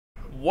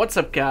What's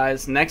up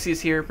guys,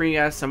 Nexi's here bringing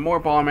you guys some more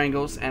bomb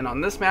angles, and on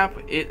this map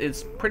it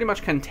is pretty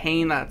much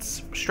Contain.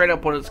 That's straight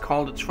up what it's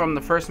called. It's from the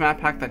first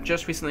map pack that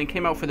just recently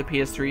came out for the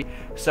PS3,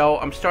 so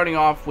I'm starting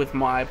off with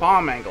my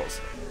bomb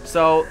angles.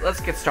 So let's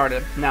get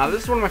started. Now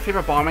this is one of my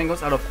favorite bomb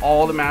angles out of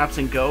all the maps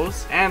and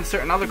goes, and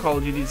certain other Call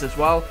of Duties as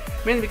well,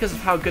 mainly because of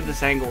how good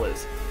this angle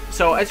is.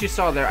 So as you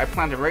saw there, I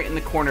planted right in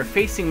the corner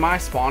facing my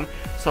spawn,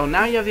 so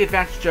now you have the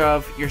advantage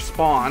of your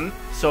spawn,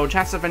 so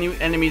chances of any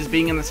enemies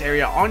being in this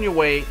area on your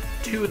way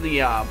to the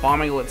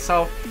bomb angle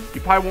itself,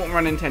 you probably won't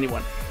run into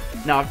anyone.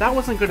 Now if that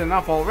wasn't good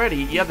enough already,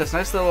 you have this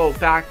nice little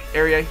back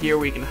area here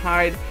where you can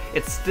hide.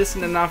 It's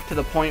distant enough to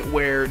the point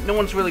where no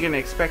one's really going to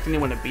expect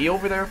anyone to be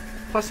over there.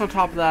 Plus on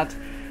top of that,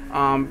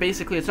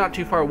 basically it's not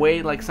too far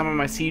away like some of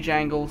my siege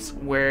angles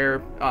where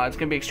it's going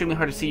to be extremely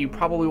hard to see. You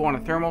probably want a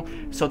thermal,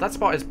 so that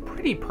spot is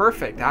pretty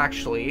perfect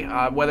actually.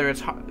 Whether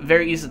it's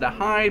very easy to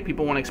hide,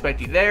 people won't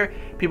expect you there,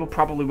 people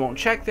probably won't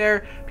check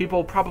there,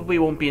 people probably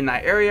won't be in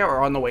that area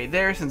or on the way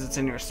there since it's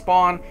in your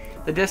spawn.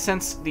 The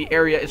distance, the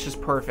area is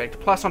just perfect.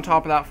 Plus on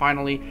top of that,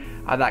 finally,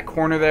 that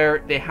corner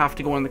there, they have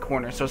to go in the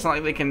corner, so it's not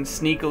like they can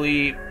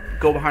sneakily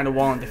go behind a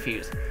wall and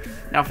defuse.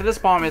 Now for this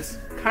bomb, it's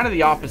kind of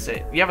the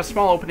opposite. You have a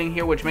small opening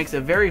here, which makes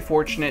it very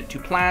fortunate to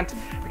plant,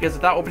 because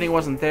if that opening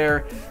wasn't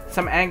there,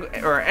 some angle,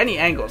 or any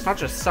angle, it's not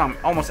just some,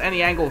 almost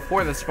any angle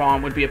for this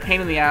bomb would be a pain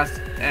in the ass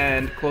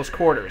and close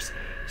quarters.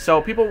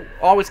 So people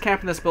always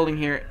camp in this building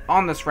here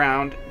on this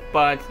round,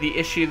 but the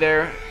issue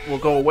there will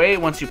go away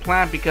once you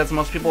plant, because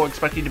most people will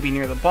expect you to be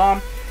near the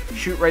bomb,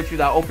 shoot right through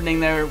that opening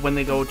there when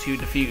they go to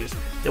defuse.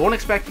 They won't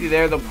expect you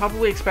there, they'll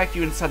probably expect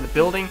you inside the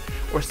building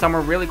or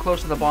somewhere really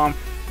close to the bomb,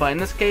 but in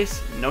this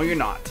case, no you're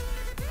not.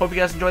 Hope you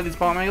guys enjoyed these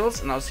bomb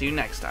angles, and I'll see you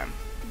next time.